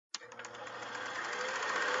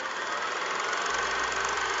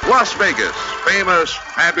Las Vegas, famous,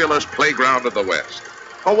 fabulous playground of the West.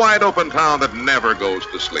 A wide-open town that never goes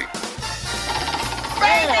to sleep.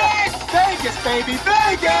 Vegas! Vegas, baby,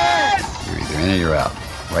 Vegas! You're either in or you're out.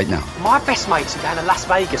 Right now. My best mates are going to Las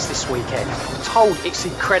Vegas this weekend. I'm told it's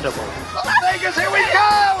incredible. Vegas, here we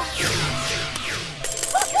go!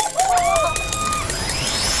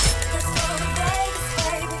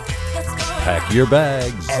 Pack your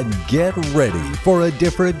bags and get ready for a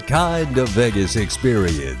different kind of Vegas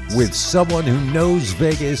experience with someone who knows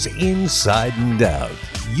Vegas inside and out.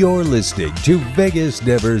 You're listening to Vegas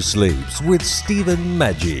Never Sleeps with Stephen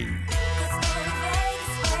Maggi.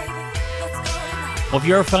 Well, if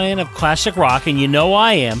you're a fan of classic rock, and you know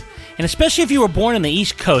I am, and especially if you were born on the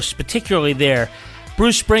East Coast, particularly there,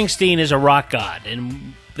 Bruce Springsteen is a rock god.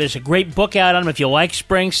 And there's a great book out on him if you like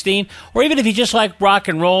Springsteen, or even if you just like rock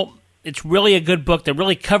and roll. It's really a good book that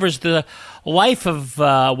really covers the life of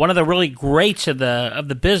one of the really greats of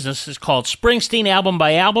the business. It's called Springsteen Album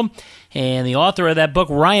by Album, and the author of that book,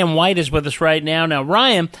 Ryan White, is with us right now. Now,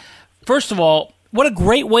 Ryan, first of all, what a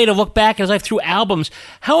great way to look back at his life through albums.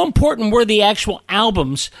 How important were the actual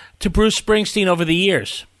albums to Bruce Springsteen over the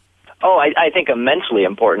years? Oh, I think immensely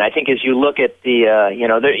important. I think as you look at the,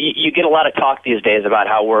 you get a lot of talk these days about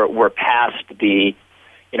how we're past the,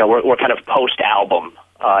 we're kind of post-album.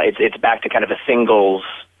 It's back to kind of a singles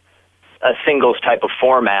type of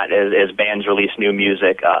format as bands release new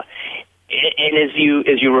music. And as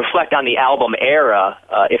you reflect on the album era,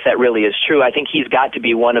 if that really is true, I think he's got to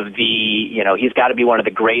be one of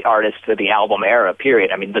the great artists of the album era.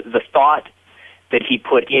 Period. I mean, the thought that he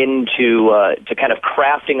put into to kind of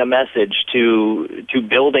crafting a message, to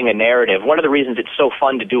building a narrative. One of the reasons it's so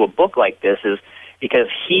fun to do a book like this is because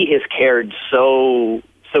he has cared so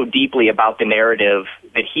deeply about the narrative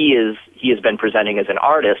that he has been presenting as an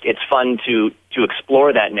artist. It's fun to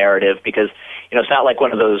explore that narrative because it's not like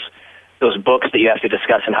one of those books that you have to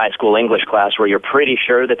discuss in high school English class where you're pretty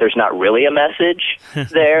sure that there's not really a message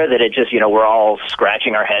there, that it just we're all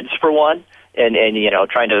scratching our heads for one and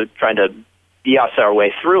trying to BS our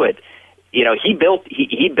way through it. He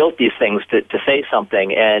built these things to say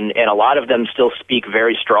something, and a lot of them still speak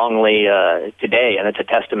very strongly today, and it's a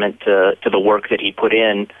testament to the work that he put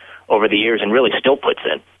in over the years and really still puts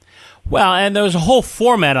in. Well, and there was a whole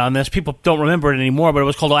format on this. People don't remember it anymore, but it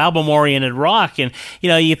was called album-oriented rock. And,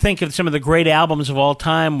 you think of some of the great albums of all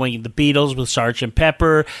time, the Beatles with Sgt.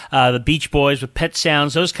 Pepper, the Beach Boys with Pet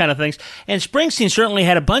Sounds, those kind of things. And Springsteen certainly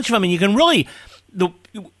had a bunch of them, and you can really...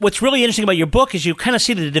 What's really interesting about your book is you kind of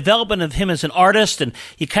see the development of him as an artist, and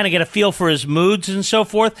you kind of get a feel for his moods and so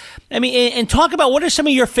forth. I mean, and talk about what are some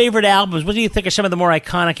of your favorite albums? What do you think are some of the more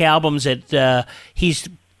iconic albums that he's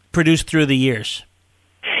produced through the years?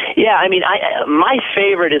 Yeah, I mean, my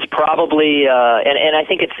favorite is probably, and I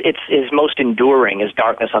think it's his most enduring, is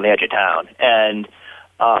Darkness on the Edge of Town. And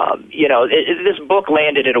this book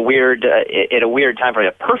landed at a weird time for me,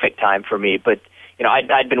 a perfect time for me, but.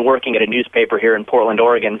 I'd been working at a newspaper here in Portland,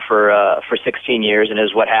 Oregon for 16 years, and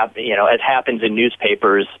as happens in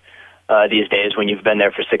newspapers these days, when you've been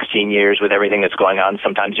there for 16 years with everything that's going on,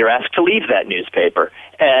 sometimes you're asked to leave that newspaper.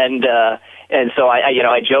 And so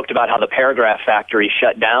I joked about how the Paragraph Factory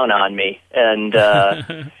shut down on me, and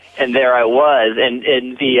and there I was, and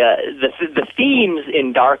the themes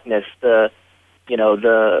in Darkness, the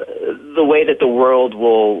way that the world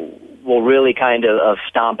will really kind of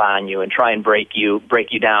stomp on you and try and break you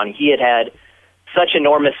down. He had such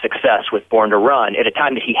enormous success with Born to Run at a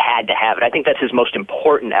time that he had to have it. I think that's his most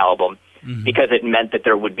important album because it meant that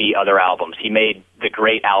there would be other albums. He made the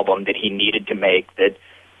great album that he needed to make that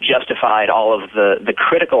justified all of the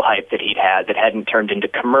critical hype that he'd had that hadn't turned into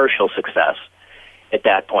commercial success at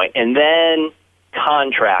that point. And then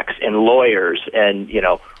contracts and lawyers and,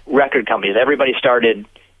 record companies, everybody started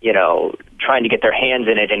trying to get their hands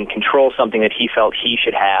in it and control something that he felt he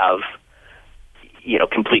should have,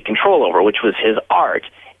 complete control over, which was his art.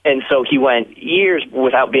 And so he went years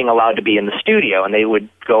without being allowed to be in the studio, and they would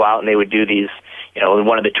go out and they would do these,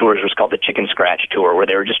 one of the tours was called the Chicken Scratch Tour, where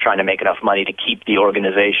they were just trying to make enough money to keep the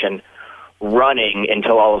organization running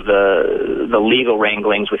until all of the legal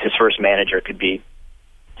wranglings with his first manager could be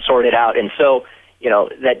sorted out. And so,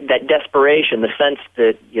 that desperation, the sense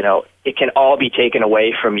that, it can all be taken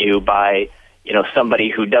away from you by, somebody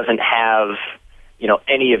who doesn't have,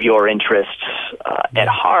 any of your interests at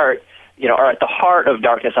heart, are at the heart of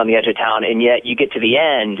Darkness on the Edge of Town, and yet you get to the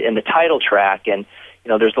end in the title track, and,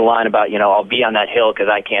 there's the line about, I'll be on that hill because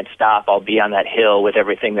I can't stop. I'll be on that hill with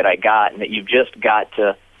everything that I got, and that you've just got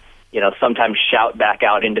to, sometimes shout back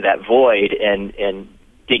out into that void and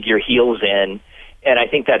dig your heels in. And I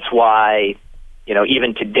think that's why,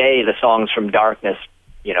 even today, the songs from Darkness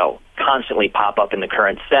constantly pop up in the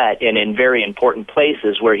current set and in very important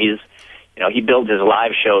places where he builds his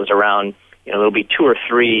live shows around, there'll be 2 or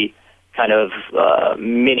 3 kind of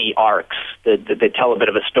mini arcs that tell a bit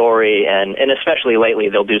of a story, and especially lately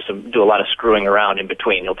they'll do a lot of screwing around in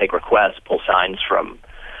between. He'll take requests, pull signs from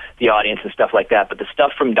the audience and stuff like that. But the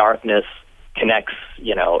stuff from Darkness connects,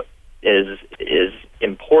 is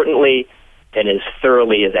importantly and as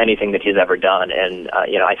thoroughly as anything that he's ever done. And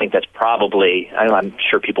I think that's probably, I'm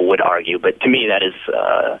sure people would argue, but to me that is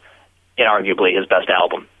inarguably his best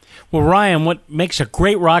album. Well, Ryan, what makes a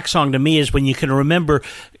great rock song to me is when you can remember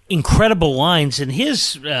incredible lines, and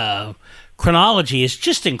his chronology is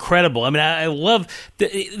just incredible. I mean, I love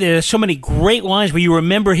there's so many great lines where you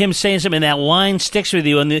remember him saying something and that line sticks with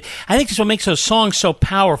you, and I think that's what makes those songs so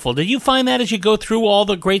powerful. Did you find that as you go through all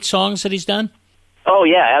the great songs that he's done? Oh,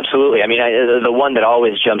 yeah, absolutely. I mean, the one that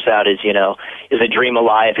always jumps out is, is a dream a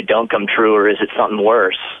lie if it don't come true, or is it something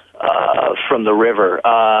worse, from the river.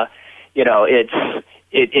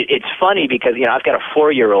 It's funny because, I've got a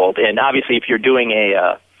 4-year-old, and obviously if you're doing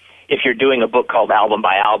a book called Album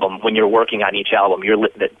by Album, when you're working on each album,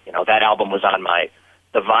 that album was on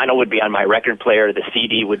the vinyl would be on my record player, the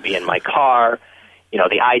CD would be in my car,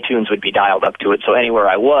 the iTunes would be dialed up to it, so anywhere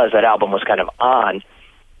I was, that album was kind of on.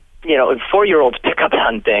 4-year-olds pick up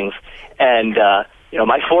on things, and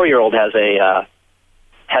my 4-year-old has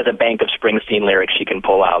a bank of Springsteen lyrics she can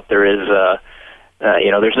pull out. There is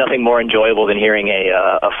there's nothing more enjoyable than hearing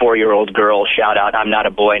a 4-year-old girl shout out, "I'm not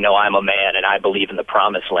a boy, no, I'm a man, and I believe in the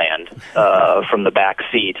promised land," from the back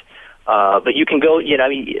seat. But you can go,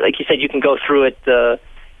 like you said, you can go through it. I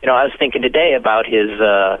was thinking today about his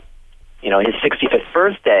 65th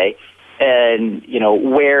birthday, and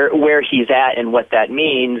where he's at and what that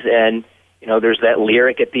means. And there's that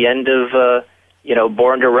lyric at the end of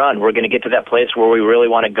Born to Run. We're going to get to that place where we really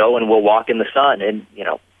want to go, and we'll walk in the sun. And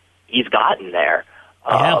he's gotten there.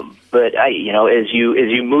 Yeah. But as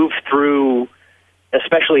you move through,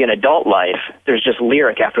 especially in adult life, there's just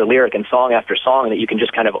lyric after lyric and song after song that you can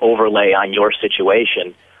just kind of overlay on your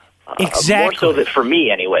situation. Exactly. More so that for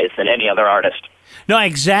me, anyways, than any other artist. No,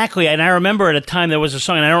 exactly. And I remember at a time there was a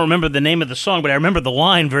song, and I don't remember the name of the song, but I remember the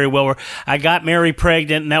line very well, where I got Mary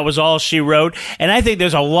pregnant, and that was all she wrote. And I think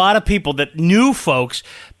there's a lot of people that knew folks,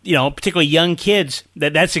 particularly young kids,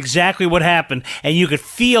 that's exactly what happened. And you could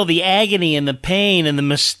feel the agony and the pain and the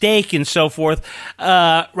mistake and so forth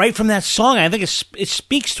right from that song. I think it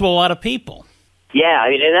speaks to a lot of people. Yeah, I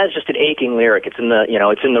mean, and that's just an aching lyric. It's in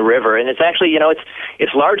the river, and it's actually,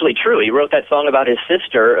 it's largely true. He wrote that song about his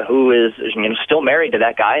sister, who is, still married to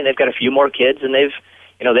that guy, and they've got a few more kids, and they've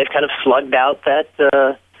kind of slugged out that,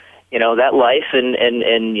 that life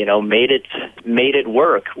and made it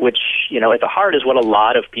work, which, at the heart is what a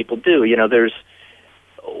lot of people do. There's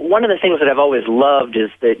one of the things that I've always loved is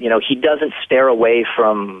that, he doesn't stare away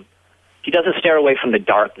from the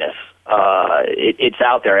darkness. It's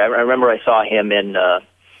out there. I remember I saw him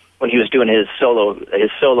when he was doing his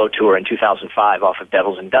solo tour in 2005 off of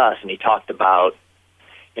Devils and Dust, and he talked about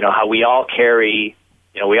how we all carry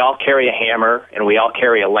a hammer and we all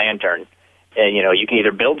carry a lantern, and you can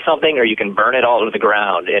either build something or you can burn it all to the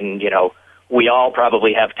ground, and we all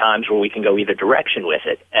probably have times where we can go either direction with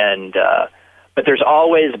it, and but there's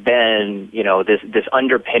always been this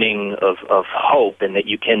underpinning of hope, and that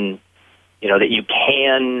you can. That you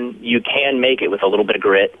can make it with a little bit of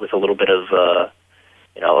grit, with a little bit of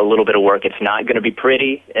work. It's not going to be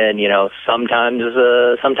pretty, and sometimes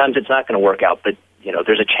it's not going to work out, but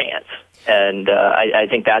there's a chance, and I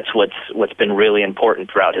think that's what's been really important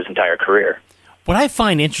throughout his entire career. What I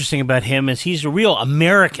find interesting about him is he's a real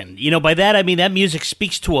American. By that I mean that music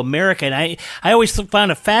speaks to America, and I always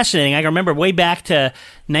found it fascinating. I remember way back to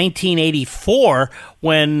 1984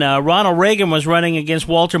 when Ronald Reagan was running against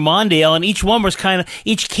Walter Mondale, and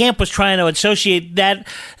each camp was trying to associate that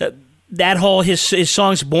whole his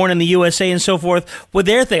songs "Born in the USA" and so forth with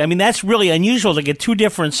their thing. I mean, that's really unusual to get two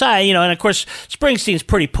different sides, and of course Springsteen's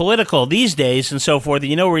pretty political these days and so forth,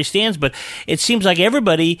 and where he stands, but it seems like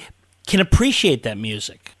everybody can appreciate that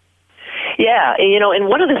music. Yeah, and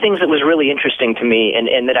one of the things that was really interesting to me,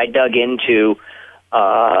 and that I dug into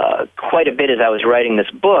quite a bit as I was writing this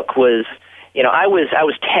book, was, I was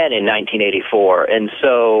 10 in 1984, and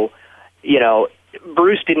so,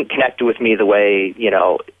 Bruce didn't connect with me the way,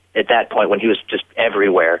 at that point when he was just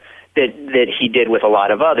everywhere, that he did with a lot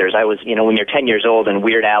of others. I was, when you're 10 years old and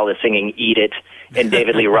Weird Al is singing "Eat It" and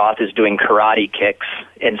David Lee Roth is doing karate kicks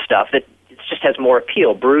and stuff, that it just has more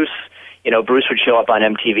appeal. Bruce would show up on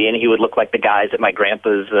MTV, and he would look like the guys at my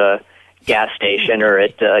grandpa's gas station or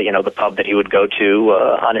at the pub that he would go to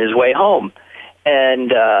on his way home.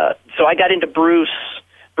 And so I got into Bruce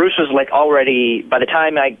Bruce was like already, by the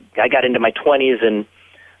time I got into my 20s and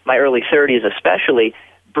my early 30s especially,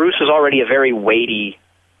 Bruce was already a very weighty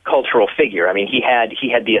cultural figure. I mean, he had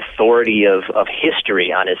the authority of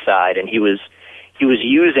history on his side, and he was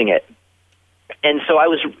using it. And so I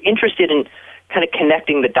was interested in kind of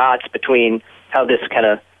connecting the dots between how this kind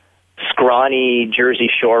of scrawny Jersey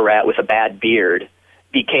Shore rat with a bad beard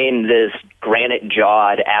became this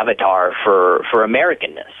granite-jawed avatar for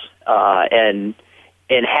Americanness, and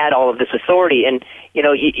had all of this authority. And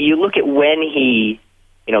you look at when he,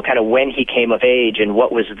 kind of when he came of age and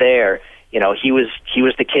what was there. He was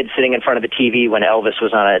the kid sitting in front of the TV when Elvis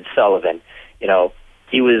was on Ed Sullivan.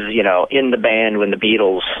 He was in the band when the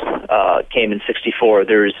Beatles came in '64.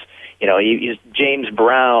 There's he James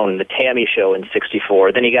Brown, the Tammy Show in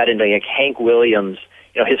 '64. Then he got into Hank Williams.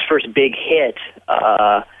 His first big hit,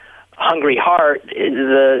 Hungry Heart,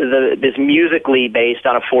 is musically based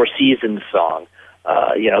on a Four Seasons song.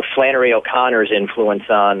 Flannery O'Connor's influence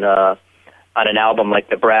on an album like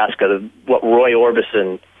Nebraska, what Roy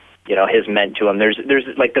Orbison, has meant to him. There's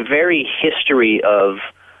like the very history of,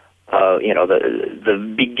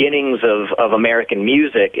 the beginnings of American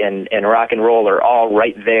music and rock and roll are all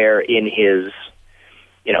right there in his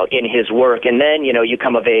work. And then, you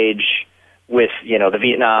come of age with, the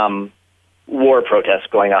Vietnam War protests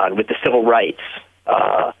going on, with the civil rights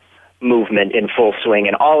movement in full swing,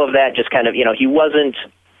 and all of that just kind of, he wasn't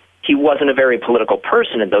a very political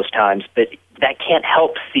person in those times, but that can't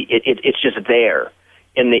help see it's just there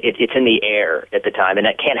it's in the air at the time, and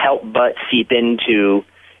that can't help but seep into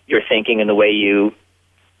your thinking and the way you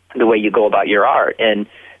go about your art. And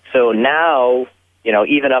so now,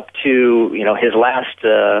 even up to, his last,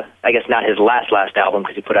 I guess not his last album,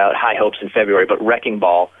 because he put out High Hopes in February, but Wrecking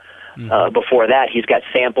Ball. Before that, he's got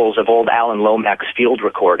samples of old Alan Lomax field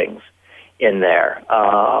recordings in there,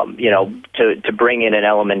 to bring in an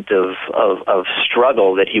element of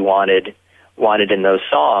struggle that he wanted in those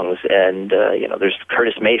songs. And, there's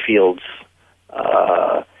Curtis Mayfield's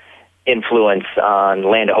influence on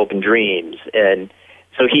Land of Hope and Dreams. And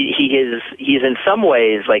so he's in some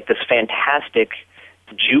ways like this fantastic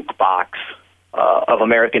jukebox of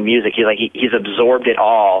American music. He's absorbed it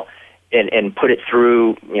all and put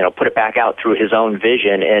it back out through his own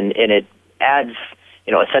vision, and it adds,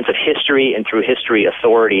 a sense of history, and through history,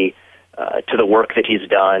 authority to the work that he's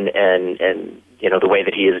done, and the way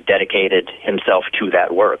that he has dedicated himself to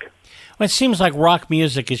that work. Well, it seems like rock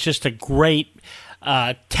music is just a great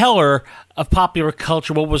teller of popular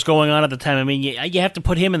culture, what was going on at the time. I mean, you have to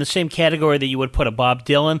put him in the same category that you would put a Bob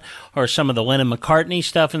Dylan or some of the Lennon-McCartney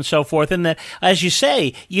stuff and so forth. And that, as you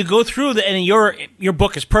say, you go through and your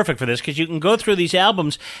book is perfect for this, because you can go through these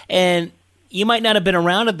albums and you might not have been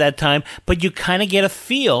around at that time, but you kind of get a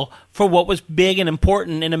feel for what was big and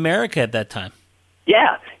important in America at that time.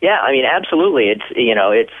 Yeah. I mean, absolutely.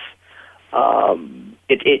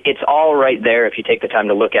 It's all right there if you take the time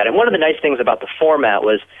to look at it. One of the nice things about the format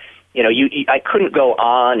was, I couldn't go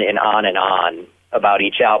on and on and on about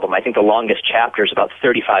each album. I think the longest chapter is about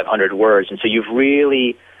 3,500 words, and so you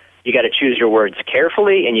got to choose your words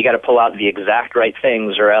carefully, and you got to pull out the exact right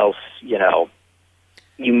things, or else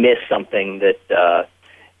you miss something that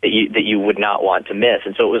you would not want to miss.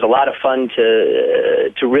 And so it was a lot of fun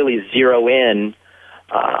to really zero in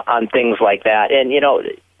on things like that. And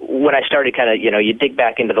when I started kind of, you dig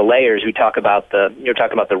back into the layers. You were talking about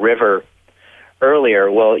the river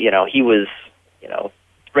earlier. Well, he was,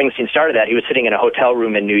 Springsteen started that. He was sitting in a hotel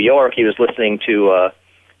room in New York. He was listening to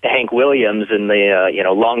Hank Williams and the,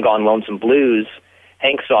 Long Gone Lonesome Blues,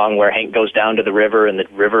 Hank song, where Hank goes down to the river and the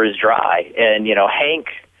river is dry. And, Hank,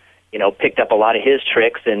 picked up a lot of his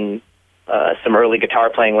tricks and some early guitar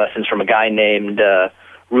playing lessons from a guy named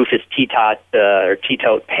Rufus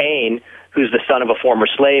Teetote Payne, who's the son of a former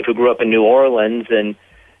slave who grew up in New Orleans and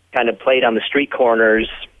kind of played on the street corners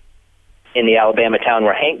in the Alabama town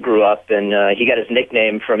where Hank grew up. And he got his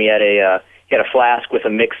nickname from he had a flask with a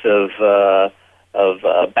mix of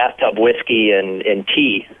bathtub whiskey and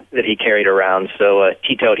tea that he carried around. So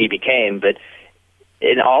Teetote he became.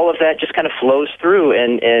 And all of that just kind of flows through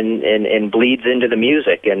and bleeds into the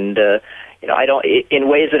music. And I don't, in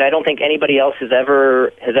ways that I don't think anybody else has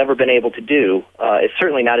ever been able to do. It's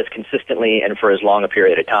certainly not as consistently and for as long a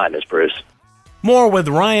period of time as Bruce. More with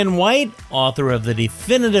Ryan White, author of the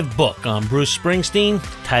definitive book on Bruce Springsteen,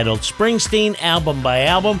 titled Springsteen Album by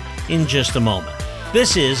Album, in just a moment.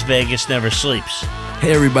 This is Vegas Never Sleeps.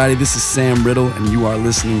 Hey everybody, this is Sam Riddle, and you are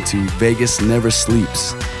listening to Vegas Never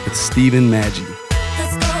Sleeps with Stephen Maggi.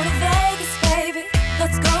 Let's go to Vegas, baby.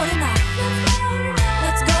 Let's go tonight.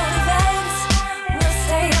 Let's go to Vegas. We'll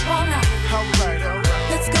stay up all night.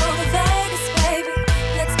 Let's go to Vegas, baby.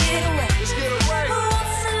 Let's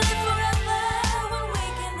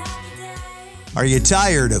Are you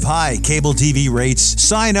tired of high cable TV rates?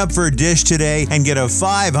 Sign up for Dish today and get a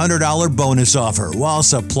 $500 bonus offer while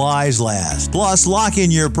supplies last. Plus, lock in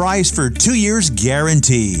your price for 2 years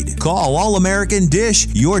guaranteed. Call All American Dish,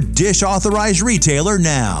 your Dish authorized retailer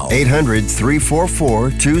now.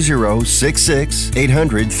 800-344-2066.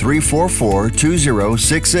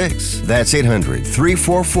 800-344-2066. That's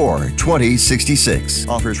 800-344-2066.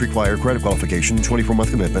 Offers require credit qualification, 24-month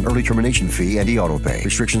commitment, early termination fee, and e-auto pay.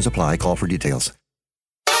 Restrictions apply. Call for details.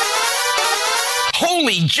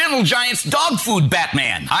 Holy Gentle Giant's dog food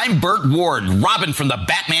Batman. I'm Burt Ward, Robin from the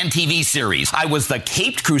Batman TV series. I was the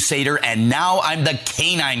Caped Crusader, and now I'm the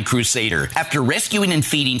Canine Crusader. After rescuing and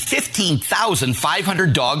feeding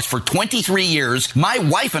 15,500 dogs for 23 years, my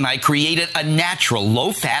wife and I created a natural,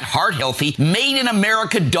 low-fat, heart-healthy,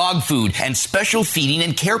 made-in-America dog food and special feeding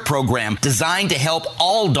and care program designed to help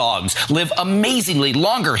all dogs live amazingly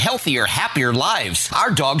longer, healthier, happier lives.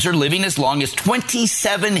 Our dogs are living as long as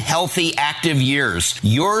 27 healthy, active years.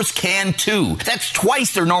 Yours can too. That's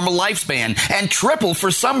twice their normal lifespan and triple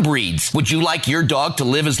for some breeds. Would you like your dog to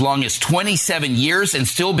live as long as 27 years and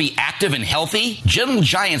still be active and healthy? Gentle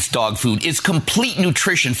Giant's dog food is complete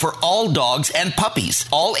nutrition for all dogs and puppies,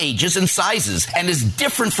 all ages and sizes, and is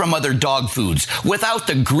different from other dog foods without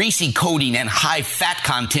the greasy coating and high fat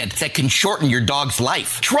content that can shorten your dog's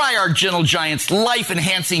life. Try our Gentle Giant's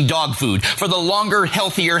life-enhancing dog food for the longer,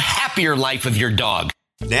 healthier, happier life of your dog.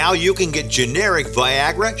 Now you can get generic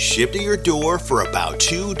Viagra shipped to your door for about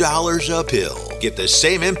 $2 a pill. Get the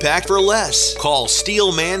same impact for less. Call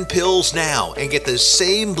Steelman Pills now and get the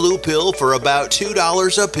same blue pill for about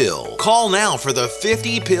 $2 a pill. Call now for the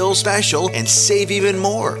 50-pill special and save even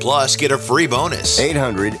more. Plus, get a free bonus.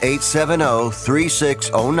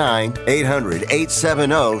 800-870-3609.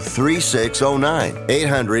 800-870-3609.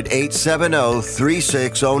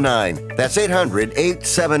 800-870-3609. That's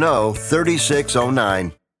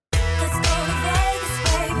 800-870-3609.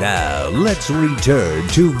 Now, let's return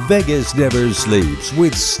to Vegas Never Sleeps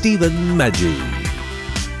with Stephen Maggi.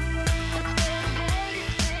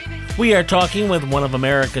 We are talking with one of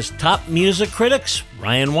America's top music critics,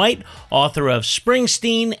 Ryan White, author of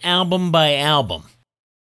Springsteen Album by Album.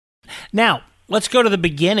 Now, let's go to the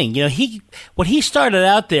beginning. You know, when he started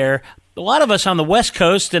out there, a lot of us on the West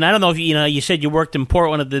Coast, and I don't know if you said you worked in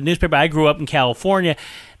Portland at the newspaper. I grew up in California.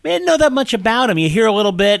 I didn't know that much about him. You hear a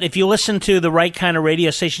little bit. If you listen to the right kind of radio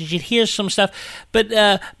stations, you'd hear some stuff. But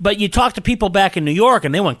you talk to people back in New York,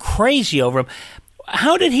 and they went crazy over him.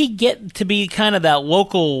 How did he get to be kind of that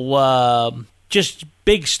local, just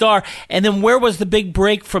big star? And then where was the big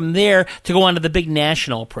break from there to go on to the big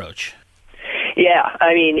national approach? Yeah,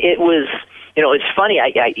 I mean, it was, it's funny.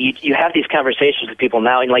 You have these conversations with people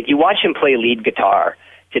now, and like you watch him play lead guitar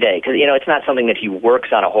today, because it's not something that he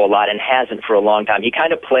works on a whole lot and hasn't for a long time. He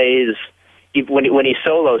kind of plays when he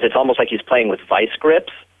solos. It's almost like he's playing with vice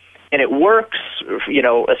grips, and it works.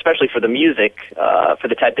 Especially for the music, for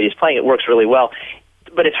the type that he's playing, it works really well.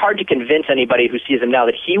 But it's hard to convince anybody who sees him now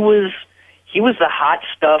that he was the hot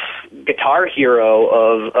stuff guitar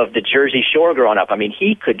hero of the Jersey Shore growing up. I mean,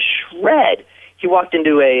 he could shred. He walked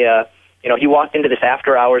into this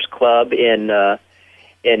after hours club in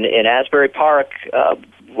Asbury Park.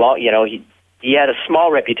 He had a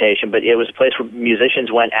small reputation, but it was a place where musicians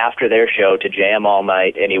went after their show to jam all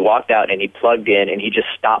night, and he walked out and he plugged in and he just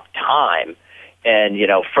stopped time. And,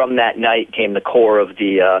 from that night came the core of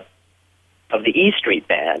the E Street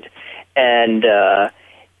Band. And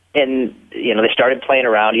they started playing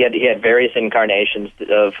around. He had various incarnations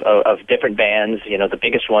of different bands. The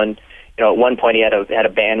biggest one, at one point he had a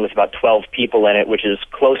band with about 12 people in it, which is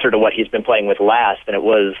closer to what he's been playing with last than it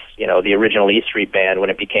was, the original E Street Band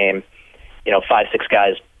when it became, 5-6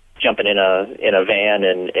 guys jumping in a van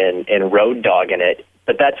and road dogging it.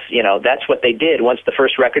 But that's what they did. Once the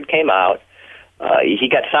first record came out, he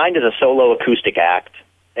got signed as a solo acoustic act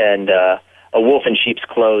and a wolf in sheep's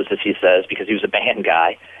clothes, as he says, because he was a band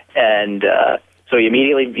guy. And so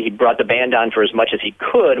he brought the band on for as much as he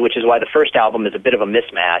could, which is why the first album is a bit of a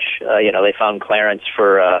mismatch. They found Clarence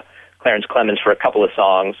Clemens for a couple of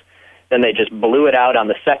songs. Then they just blew it out on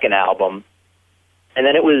the second album. And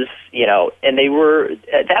then it was, and they were,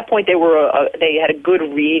 at that point, they had a good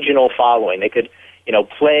regional following. They could,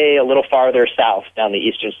 play a little farther south down the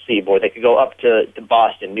eastern seaboard. They could go up to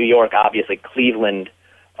Boston, New York, obviously. Cleveland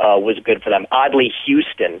was good for them. Oddly,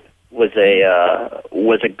 Houston was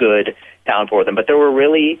a good town for them. But there were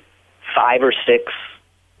really 5 or 6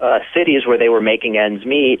 cities where they were making ends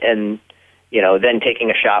meet and, then taking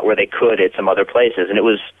a shot where they could at some other places. And it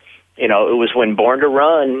was when Born to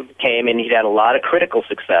Run came and he'd had a lot of critical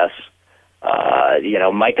success.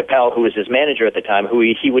 Mike Appel, who was his manager at the time, who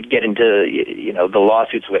he would get into, the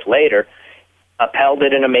lawsuits with later. Appel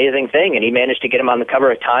did an amazing thing, and he managed to get him on the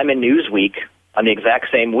cover of Time and Newsweek on the exact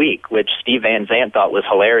same week, which Steve Van Zandt thought was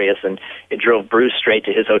hilarious, and it drove Bruce straight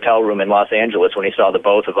to his hotel room in Los Angeles when he saw the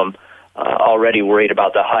both of them already worried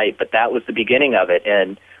about the hype. But that was the beginning of it,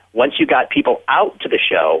 and once you got people out to the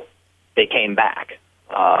show, they came back,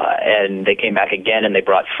 and they came back again, and they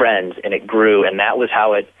brought friends, and it grew, and that was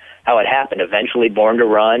how it happened. Eventually, Born to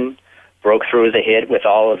Run broke through as a hit with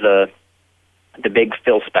all of the big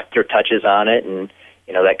Phil Spector touches on it, and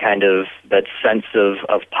that sense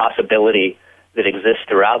of possibility that exists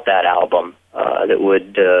throughout that album that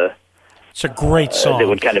would it's a great song that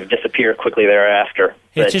would kind of disappear quickly thereafter.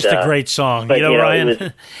 It's just a great song, Ryan.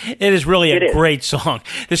 It is really a great song.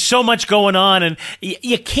 There's so much going on, and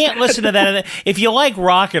you can't listen to that. If you like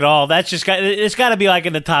rock at all, it's got to be like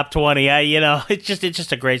in the top 20. It's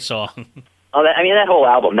just a great song. Oh, that whole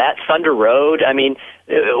album, that Thunder Road.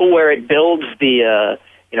 Where it builds the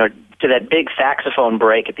to that big saxophone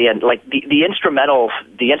break at the end, like the instrumental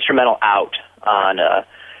out on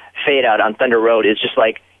Fade Out on Thunder Road is just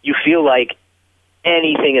like you feel like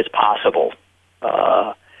anything is possible.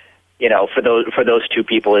 For those two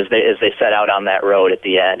people as they set out on that road at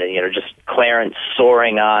the end, and just Clarence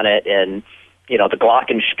soaring on it, and the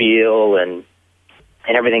glockenspiel and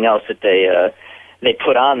everything else that they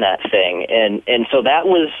put on that thing, and so that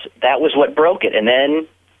was what broke it. And then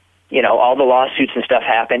all the lawsuits and stuff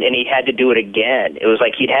happened, and he had to do it again. It was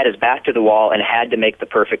like he'd had his back to the wall and had to make the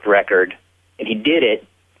perfect record, and he did it.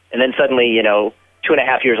 And then suddenly,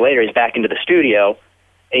 2.5 years later, he's back into the studio,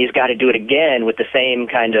 and he's got to do it again with the same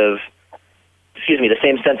the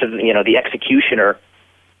same sense of, the executioner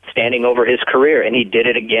standing over his career. And he did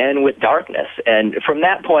it again with Darkness. And from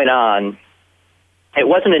that point on, it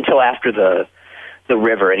wasn't until after the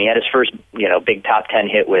River, and he had his first, big top 10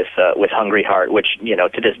 hit with Hungry Heart, which,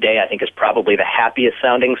 to this day I think is probably the happiest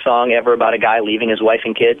sounding song ever about a guy leaving his wife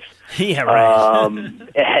and kids. Yeah, right.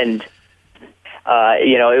 And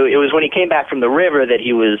it was when he came back from the River that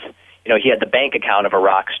he was, he had the bank account of a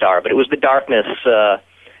rock star, but it was the Darkness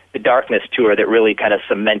tour that really kind of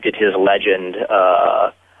cemented his legend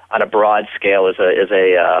on a broad scale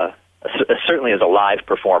certainly as a live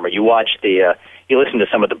performer. You listen to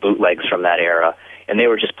some of the bootlegs from that era, and they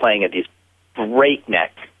were just playing at these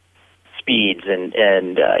breakneck speeds, and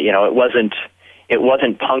it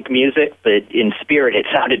wasn't punk music, but in spirit it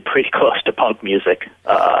sounded pretty close to punk music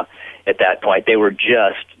at that point. They were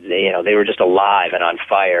just alive and on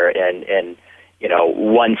fire, and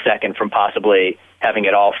 1 second from possibly having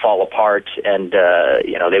it all fall apart, and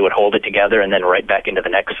they would hold it together and then right back into the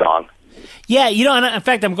next song. Yeah, and in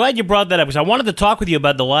fact, I'm glad you brought that up, because I wanted to talk with you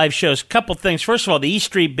about the live shows. A couple things. First of all, the E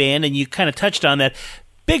Street Band, and you kind of touched on that.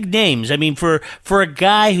 Big names. For a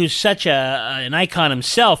guy who's such an icon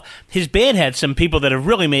himself, his band had some people that have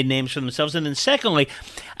really made names for themselves. And then secondly,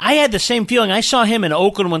 I had the same feeling. I saw him in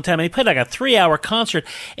Oakland one time, and he played like a 3-hour concert,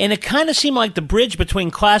 and it kind of seemed like the bridge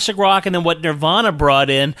between classic rock and then what Nirvana brought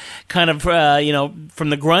in, kind of, from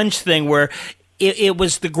the grunge thing, where it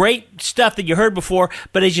was the great stuff that you heard before,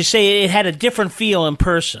 but as you say, it had a different feel in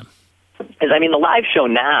person. The live show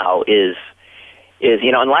now is and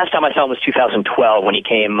the last time I saw him was 2012 when he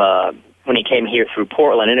came here through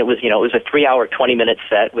Portland, and it was a 3-hour 20-minute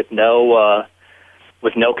set with no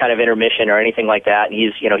kind of intermission or anything like that. And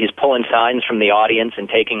he's pulling signs from the audience and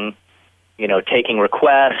taking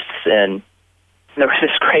requests. And there was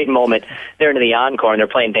this great moment there into the encore, and they're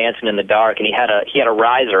playing Dancing in the Dark, and he had a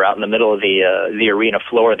riser out in the middle of the arena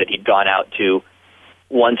floor that he'd gone out to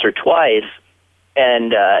once or twice.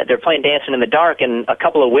 And they're playing Dancing in the Dark, and a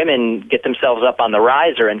couple of women get themselves up on the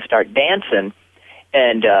riser and start dancing.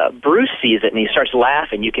 And Bruce sees it, and he starts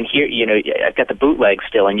laughing. You can hear, I've got the bootleg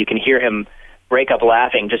still, and you can hear him break up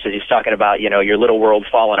laughing just as he's talking about, your little world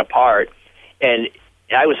falling apart. And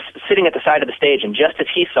I was sitting at the side of the stage, and just as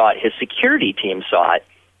he saw it, his security team saw it.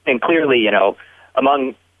 And clearly,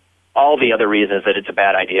 among all the other reasons that it's a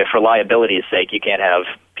bad idea, for liability's sake, you can't have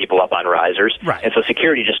people up on risers. Right. And so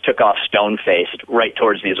security just took off stone-faced right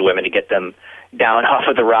towards these women to get them down off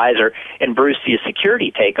of the riser. And Bruce sees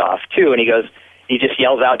security take off, too, and he just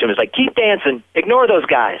yells out to him, he's like, keep dancing, ignore those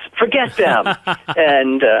guys, forget them.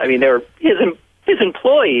 And, they're his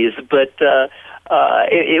employees, but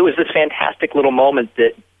it was this fantastic little moment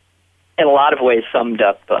that, in a lot of ways, summed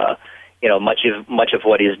up much of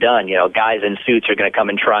what he's done. Guys in suits are going to come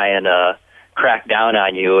and try and crack down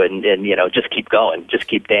on you, and just keep going, just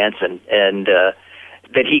keep dancing, and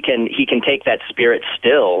that he can take that spirit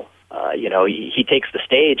still. He takes the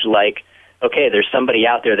stage like, okay, there's somebody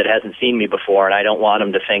out there that hasn't seen me before, and I don't want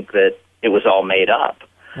him to think that it was all made up.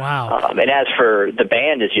 Wow. And as for the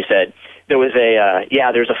band, as you said, there was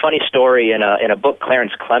there's a funny story in a book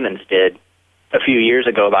Clarence Clemens did a few years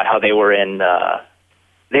ago about how they were in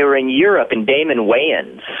Europe, and Damon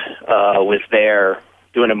Wayans was there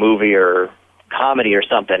doing a movie or comedy or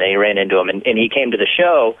something, and he ran into him, and he came to the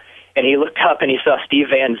show, and he looked up and he saw Steve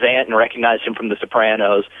Van Zandt and recognized him from The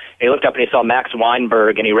Sopranos. And he looked up and he saw Max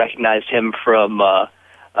Weinberg, and he recognized him from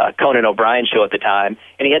Conan O'Brien's show at the time.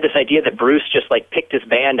 And he had this idea that Bruce just like picked his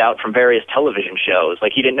band out from various television shows.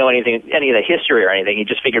 Like he didn't know any of the history or anything. He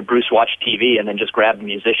just figured Bruce watched TV and then just grabbed the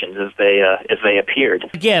musicians as they appeared.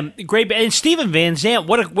 Again, great. And Steven Van Zandt,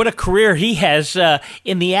 what a career he has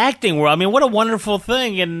in the acting world. I mean, what a wonderful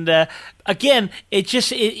thing. And again,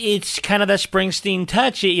 it's kind of that Springsteen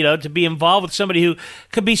touch, to be involved with somebody who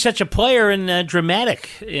could be such a player in dramatic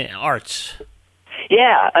arts.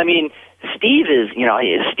 Yeah, I mean, Steve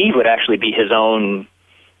would actually be his own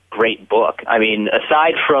great book. I mean,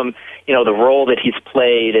 aside from, the role that he's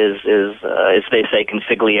played as they say,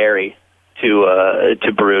 consigliere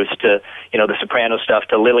to Bruce, to, the Soprano stuff,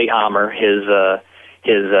 to Lilyhammer, his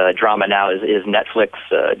drama now is Netflix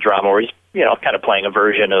drama where he's, kind of playing a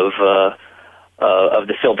version of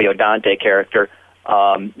the Silvio Dante character.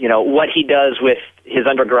 What he does with his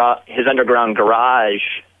underground garage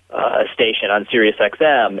station on Sirius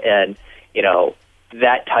XM, and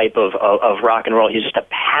that type of rock and roll. He's just a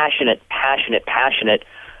passionate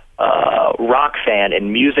rock fan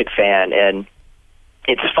and music fan, and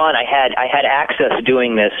it's fun. I had access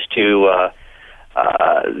doing this to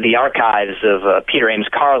the archives of Peter Ames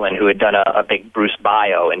Carlin, who had done a big Bruce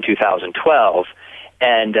bio in 2012,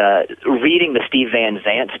 and reading the Steve Van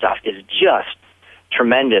Zandt stuff is just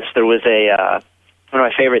tremendous. There was one of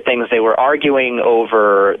my favorite things. They were arguing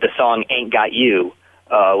over the song "Ain't Got You,"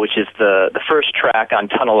 which is the first track on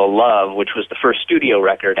Tunnel of Love, which was the first studio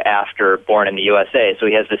record after Born in the USA. So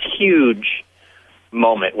he has this huge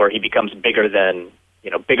moment where he becomes bigger than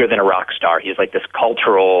a rock star. He's like this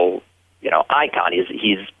cultural, icon.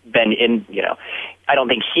 He's been in, I don't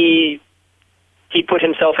think he put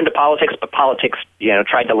himself into politics, but politics,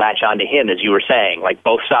 tried to latch onto him, as you were saying, like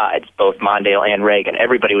both sides, both Mondale and Reagan.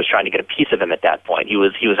 Everybody was trying to get a piece of him at that point. He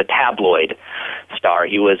was a tabloid star.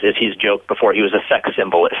 He was, as he's joked before, he was a sex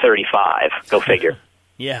symbol at 35. Go figure.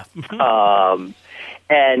 Yeah. And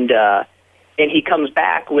he comes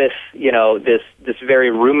back with, this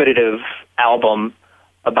very ruminative album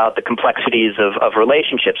about the complexities of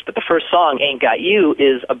relationships. But the first song, "Ain't Got You,"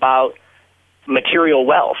 is about material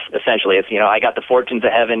wealth, essentially. It's, I got the fortunes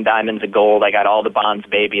of heaven, diamonds of gold, I got all the bonds,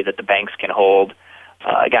 baby, that the banks can hold,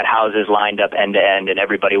 I got houses lined up end to end, and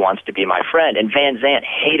everybody wants to be my friend. And Van Zandt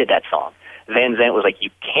hated that song. Van Zandt was like,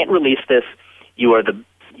 you can't release this, you are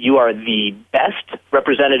the best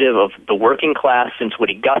representative of the working class since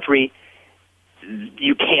Woody Guthrie,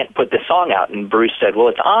 you can't put this song out. And Bruce said, well,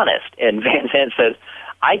 it's honest. And Van Zandt says,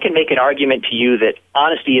 I can make an argument to you that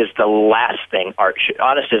honesty is the last thing art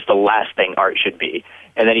should be.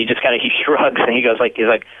 And then he just kind of, he shrugs and he's like,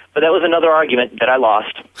 but that was another argument that I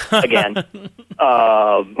lost again.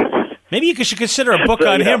 Maybe you should consider a book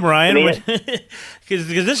on him, Ryan, because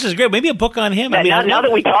this is great. Maybe a book on him. Now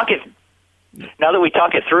that we talk it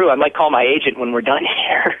through, I might call my agent when we're done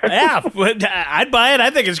here. Yeah, I'd buy it. I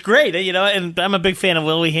think it's great. And I'm a big fan of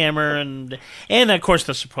Lilyhammer and of course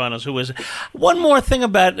The Sopranos. Who was one more thing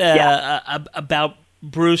about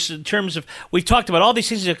Bruce in terms of, we've talked about all these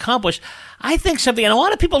things he's accomplished. I think something, and a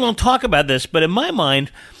lot of people don't talk about this, but in my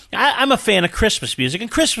mind, I'm a fan of Christmas music,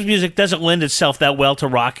 and Christmas music doesn't lend itself that well to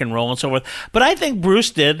rock and roll and so forth. But I think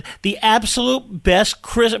Bruce did the absolute best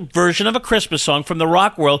version of a Christmas song from the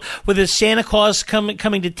rock world with his Santa Claus coming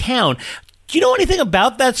to town. Do you know anything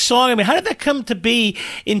about that song? I mean, how did that come to be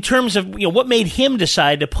in terms of what made him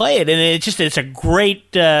decide to play it? And it's a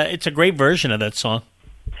great version of that song.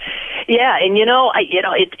 Yeah, and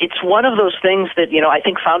it's one of those things that I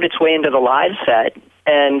think found its way into the live set.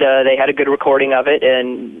 And they had a good recording of it,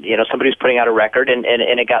 and somebody was putting out a record, and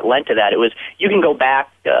it got lent to that. It was, you can go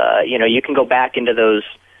back into those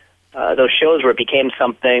shows where it became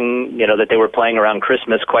something that they were playing around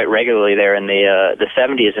Christmas quite regularly there in the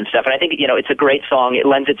 70s and stuff. And I think it's a great song. It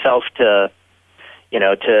lends itself to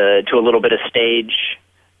a little bit of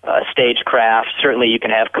stagecraft. Certainly, you can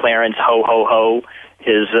have Clarence ho ho ho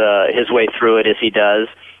his way through it as he does.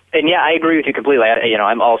 And yeah, I agree with you completely.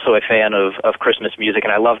 I'm also a fan of Christmas music,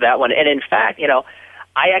 and I love that one. And in fact,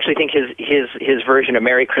 I actually think his version of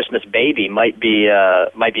 "Merry Christmas, Baby" might be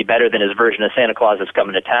better than his version of "Santa Claus Is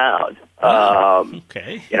Coming to Town."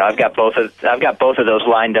 Okay. I've got both of those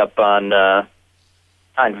lined up on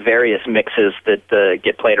various mixes that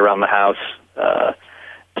get played around the house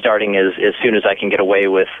starting as soon as I can get away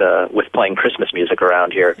with playing Christmas music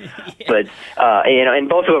around here. But and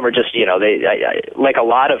both of them are just they like a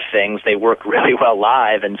lot of things, they work really well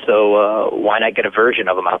live, and so why not get a version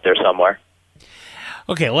of them out there somewhere?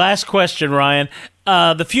 Okay, last question, Ryan.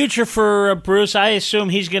 The future for Bruce, I assume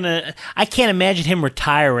he's going to... I can't imagine him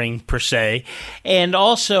retiring, per se. And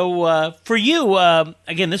also, for you,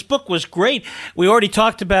 again, this book was great. We already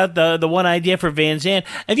talked about the one idea for Van Zandt.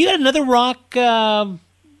 Have you had another rock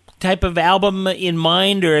type of album in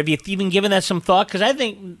mind, or have you even given that some thought? Because I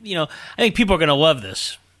think people are going to love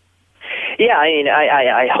this. Yeah, I mean,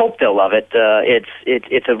 I hope they'll love it.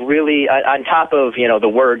 It's a really, on top of the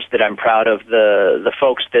words that I'm proud of, the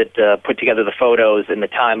folks that put together the photos and the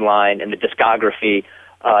timeline and the discography.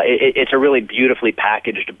 It's a really beautifully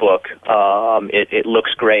packaged book. It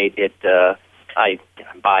looks great. I'm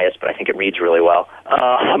biased, but I think it reads really well.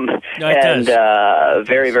 And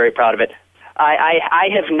very, very proud of it. I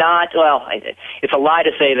have not. Well, it's a lie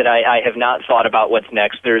to say that I have not thought about what's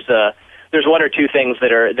next. There's one or two things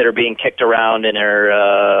that are being kicked around and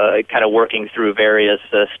are kind of working through various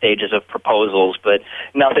stages of proposals, but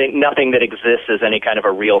nothing that exists as any kind of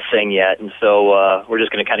a real thing yet. And so we're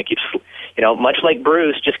just going to kind of keep, much like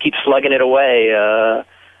Bruce, just keep slugging it away,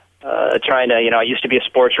 trying to. I used to be a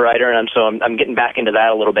sports writer, and so I'm getting back into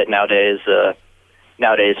that a little bit nowadays too.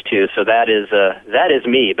 So that is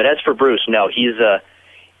me. But as for Bruce, no, he's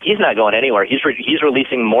not going anywhere. He's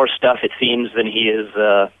releasing more stuff, it seems, than he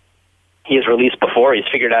has released before. He's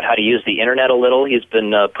figured out how to use the internet a little. He's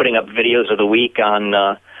been putting up videos of the week on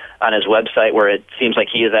his website, where it seems like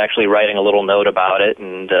he is actually writing a little note about it.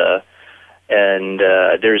 And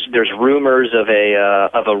there's rumors of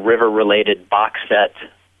a river-related box set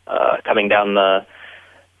coming down the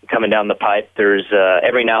pipe. There's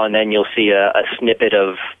every now and then you'll see a snippet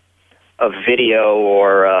of video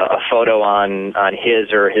or a photo on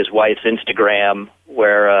his or his wife's Instagram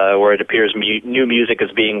where it appears new music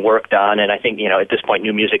is being worked on, and I think at this point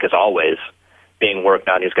new music is always being worked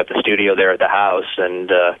on. He's got the studio there at the house, and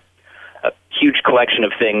a huge collection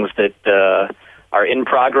of things that are in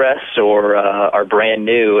progress or are brand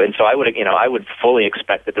new. And so I would fully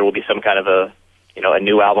expect that there will be some kind of a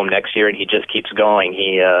new album next year, and he just keeps going.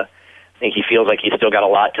 I think he feels like he's still got a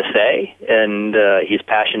lot to say, and he's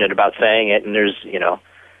passionate about saying it, and there's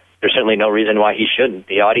certainly no reason why he shouldn't.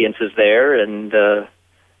 The audience is there, and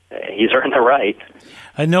he's earned the right.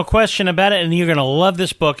 No question about it, and you're going to love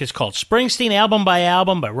this book. It's called Springsteen, Album by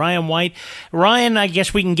Album by Ryan White. Ryan, I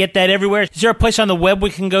guess we can get that everywhere. Is there a place on the web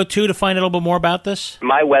we can go to find out a little bit more about this?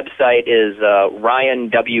 My website is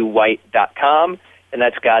ryanwwhite.com, and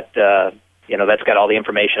that's got all the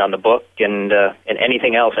information on the book and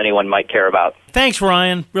anything else anyone might care about. Thanks,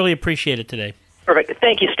 Ryan. Really appreciate it today. Perfect.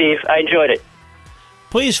 Thank you, Steve. I enjoyed it.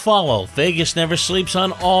 Please follow Vegas Never Sleeps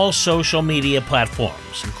on all social media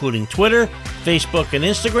platforms, including Twitter, Facebook, and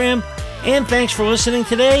Instagram. And thanks for listening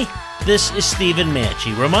today. This is Stephen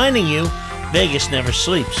Manchi reminding you, Vegas never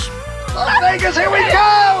sleeps. Las Vegas, here we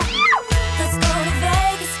go! Let's go to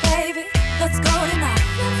Vegas, baby. Let's go tonight.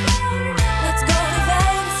 Let's go to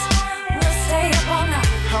Vegas. We'll stay up all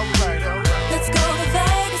night. All right. Let's go to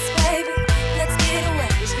Vegas, baby. Let's get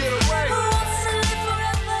away. Who wants to live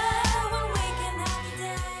forever when we can have the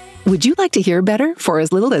day? Would you like to hear better for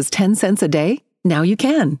as little as 10 cents a day? Now you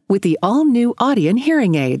can with the all-new Audion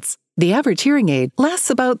hearing aids. The average hearing aid lasts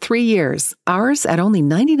about 3 years. Ours, at only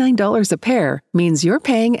 $99 a pair, means you're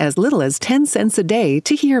paying as little as 10 cents a day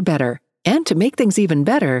to hear better. And to make things even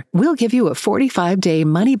better, we'll give you a 45-day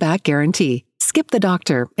money-back guarantee. Skip the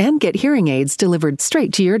doctor and get hearing aids delivered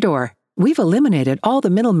straight to your door. We've eliminated all the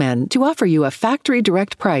middlemen to offer you a factory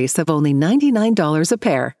direct price of only $99 a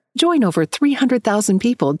pair. Join over 300,000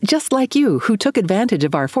 people just like you who took advantage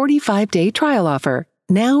of our 45-day trial offer.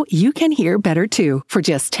 Now you can hear better too for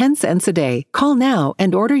just 10 cents a day. Call now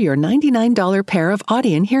and order your $99 pair of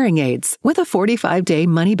Audion hearing aids with a 45-day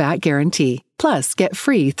money-back guarantee. Plus, get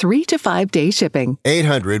free 3 to 5 day shipping.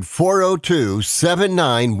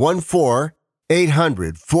 800-402-7914.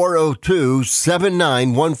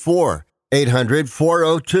 800-402-7914.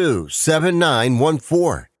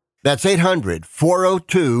 800-402-7914. That's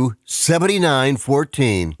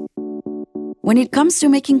 800-402-7914. When it comes to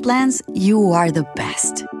making plans, you are the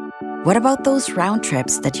best. What about those round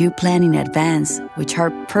trips that you plan in advance, which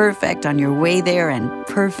are perfect on your way there and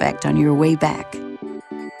perfect on your way back?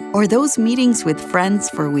 Or those meetings with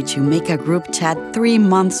friends for which you make a group chat 3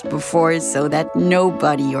 months before so that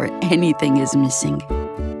nobody or anything is missing?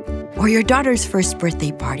 Or your daughter's first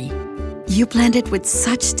birthday party. You planned it with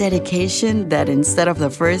such dedication that instead of the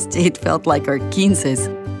first, it felt like our 15s.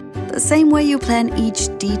 The same way you plan each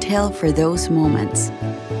detail for those moments.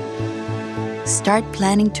 start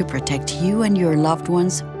planning to protect you and your loved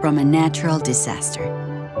ones from a natural disaster.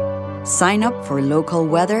 Sign up for local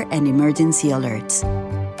weather and emergency alerts.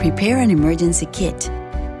 Prepare an emergency kit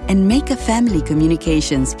and make a family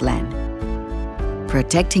communications plan.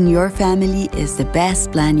 Protecting your family is the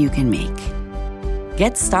best plan you can make.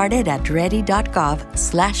 Get started at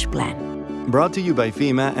ready.gov/plan. Brought to you by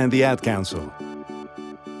FEMA and the Ad Council.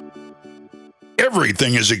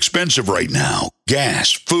 Everything is expensive right now.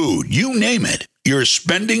 Gas, food, you name it. You're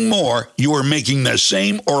spending more, you are making the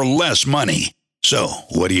same or less money. So,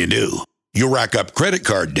 what do? You rack up credit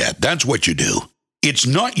card debt. That's what you do. It's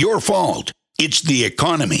not your fault. It's the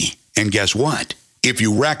economy. And guess what? If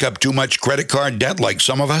you rack up too much credit card debt like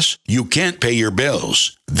some of us, you can't pay your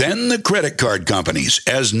bills. Then the credit card companies,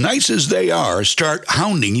 as nice as they are, start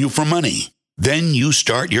hounding you for money. Then you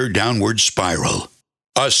start your downward spiral.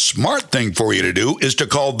 A smart thing for you to do is to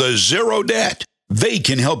call the Zero Debt. They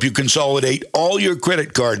can help you consolidate all your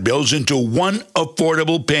credit card bills into one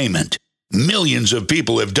affordable payment. Millions of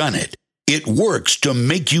people have done it. It works to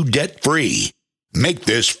make you debt-free. Make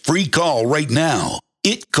this free call right now.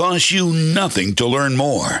 It costs you nothing to learn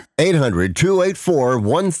more.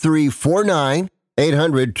 800-284-1349.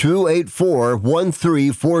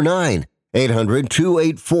 800-284-1349.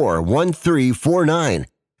 800-284-1349.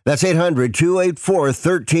 That's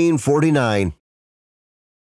 800-284-1349.